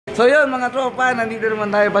So yun mga tropa, nandito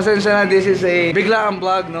naman tayo. Pasensya na, this is a Biglaang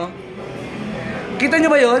vlog, no? Kita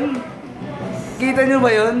nyo ba yun? Kita nyo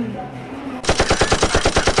ba yun?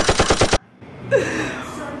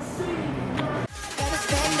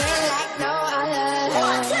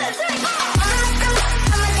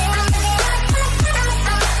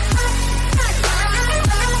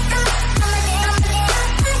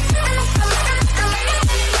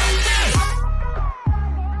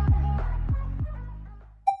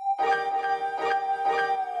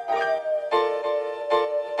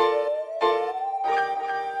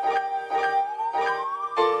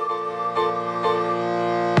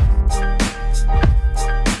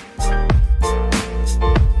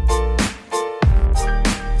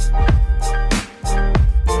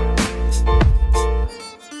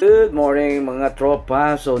 Good morning mga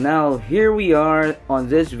tropa. So now here we are on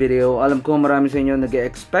this video. Alam ko marami sa inyo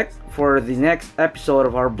nag-expect for the next episode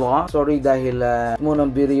of our vlog. Sorry dahil munang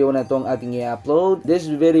video na tong ating i-upload. This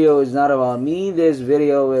video is not about me. This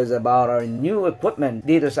video is about our new equipment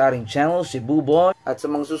dito sa ating channel, Cebu Boy. At sa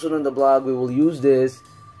mga susunod na vlog, we will use this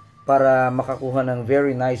para makakuha ng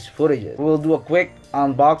very nice footage. We will do a quick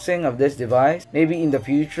unboxing of this device. Maybe in the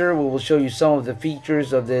future, we will show you some of the features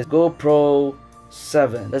of this GoPro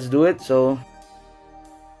 7. Let's do it. So,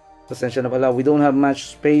 pasensya na pala, we don't have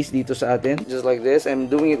much space dito sa atin. Just like this.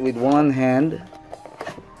 I'm doing it with one hand.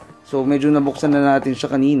 So, medyo nabuksan na natin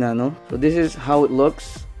siya kanina, no? So, this is how it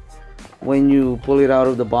looks when you pull it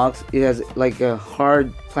out of the box. It has like a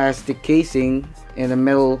hard plastic casing and a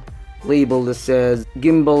metal label that says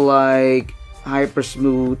gimbal-like hyper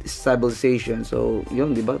smooth stabilization. So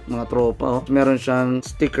yun, diba mga tropa, oh. Meron siyang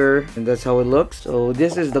sticker and that's how it looks. So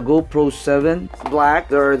this is the GoPro 7 black.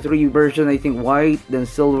 There are three versions, I think white, then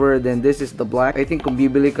silver, then this is the black. I think kung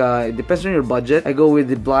bibili ka, it depends on your budget. I go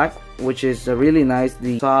with the black, which is really nice.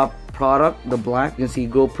 The top product, the black. You can see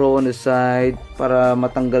GoPro on the side. Para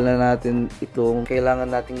matanggal na natin ito,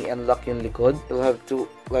 kailangan natin i-unlock yung likod. You'll have to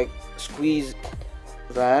like squeeze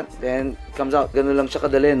that, then it comes out. Ganun lang siya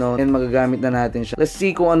kadali, no? And magagamit na natin siya. Let's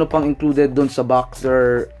see kung ano pang included dun sa box.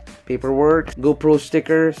 There paperwork, GoPro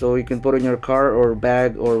sticker, so you can put in your car or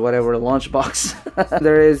bag or whatever, lunch box.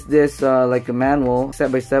 There is this like a manual,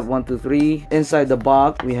 step by step, 1, 2, 3. Inside the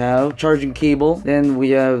box we have charging cable. Then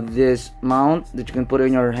we have this mount that you can put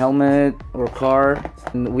in your helmet or car.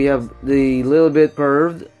 And we have the little bit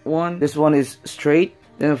curved one. This one is straight.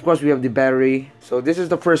 Then of course we have the battery. So this is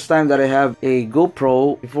the first time that I have a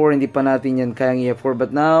GoPro. Before hindi pa natin yan kayang i-afford,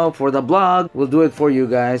 but now for the vlog, we'll do it for you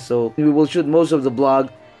guys. So we will shoot most of the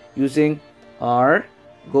vlog using our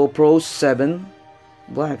GoPro 7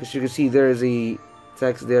 black. As you can see, there is a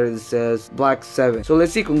text there that says black 7. So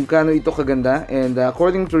let's see kung kano ito kaganda. And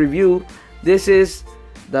according to review, this is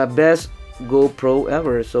the best GoPro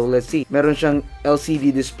ever. So let's see. Meron siyang LCD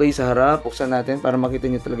display sa harap. Buksan natin para makita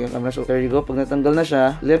nyo talaga yung camera. So there you go. Pag natanggal na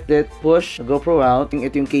siya, lift it, push the GoPro out.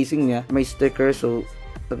 Ito yung casing niya. May sticker. So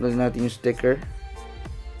tanggalin natin yung sticker.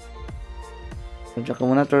 Check ko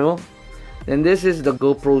muna, turtle. Then this is the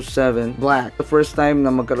GoPro 7 black. The first time na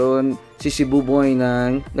magkaroon si Cebu Boy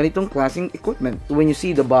ng ganitong klaseng equipment. So when you see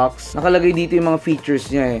the box, nakalagay dito yung mga features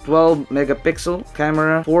niya eh. 12 megapixel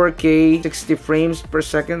camera, 4K, 60 frames per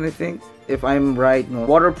second I think, if I'm right, no?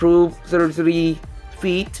 Waterproof, 33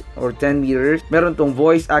 feet or 10 meters. Meron tong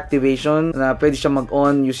voice activation na pwede siya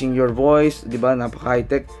mag-on using your voice, di ba? Napaka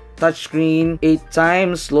high-tech. Touchscreen, 8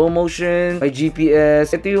 times, slow motion, may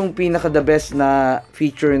GPS. Ito yung pinaka the best na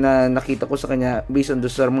feature na nakita ko sa kanya based on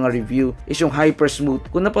sa mga review is yung hyper smooth.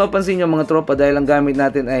 Kung napapansin nyo mga tropa, dahil ang gamit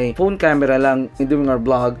natin ay phone camera lang in doing our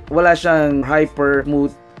vlog, wala siyang hyper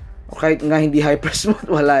smooth. Kahit nga hindi hyper smooth,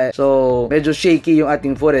 wala eh. So, medyo shaky yung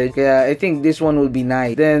ating footage. Kaya, I think this one will be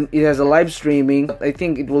nice. Then, it has a live streaming. I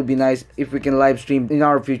think it will be nice if we can live stream in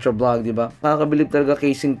our future vlog, di ba? Nakakabilib talaga,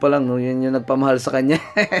 casing pa lang, no? Yan yung nagpamahal sa kanya.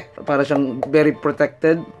 Para siyang very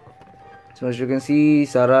protected. So, as you can see,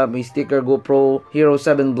 sarap. May sticker, GoPro Hero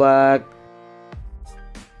 7 Black.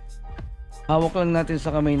 Hawak lang natin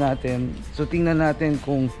sa kamay natin. So, tingnan natin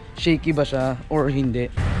kung shaky ba siya or hindi.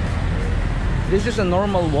 This is a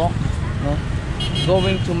normal walk, no?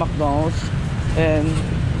 Going to McDonald's, and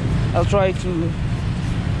I'll try to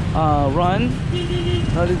run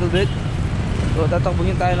a little bit. So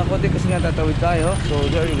tatakbugin tayo ng konti kasi nga tatawid tayo. So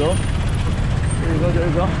there you go. There you go, there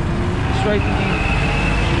you go. Just try to be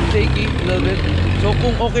shaky a little bit. So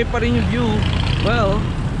kung okay pa rin yung view, well,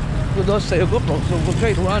 kudos sa GoPro. So we'll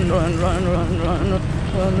try to run.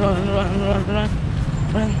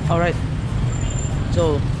 Alright.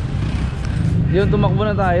 So yun, tumakbo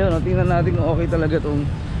na tayo, no? Tingnan natin kung okay talaga itong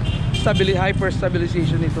hyper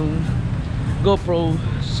stabilization nitong GoPro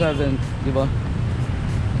 7, di ba?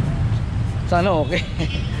 Sana okay.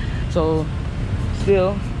 So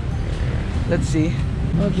still, let's see.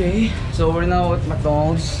 Okay, so we're now at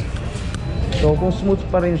McDonald's. So kung smooth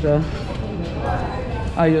pa rin siya,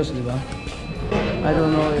 ayos, di ba? I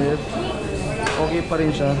don't know if okay pa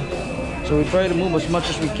rin siya. So we try to move as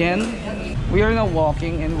much as we can. We are now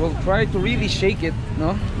walking and we'll try to really shake it,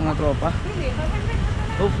 no, mga tropa.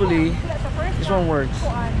 Hopefully this one works.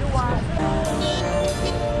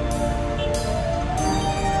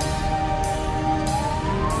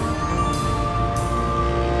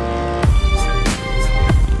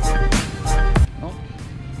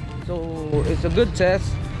 So it's a good test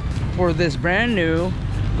for this brand new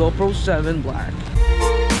GoPro 7 Black.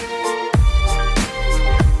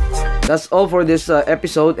 That's all for this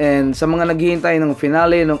episode, and sa mga naghihintay ng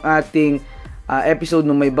finale ng ating episode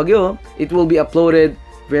ng may bagyo, it will be uploaded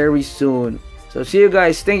very soon. So see you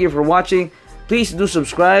guys. Thank you for watching. Please do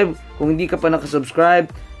subscribe. Kung hindi ka pa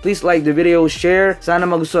nakasubscribe, please like the video, share. Sana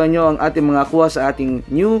magustuhan nyo ang ating mga kuha sa ating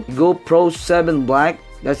new GoPro 7 Black.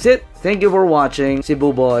 That's it. Thank you for watching.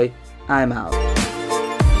 Cebu Boy, I'm out.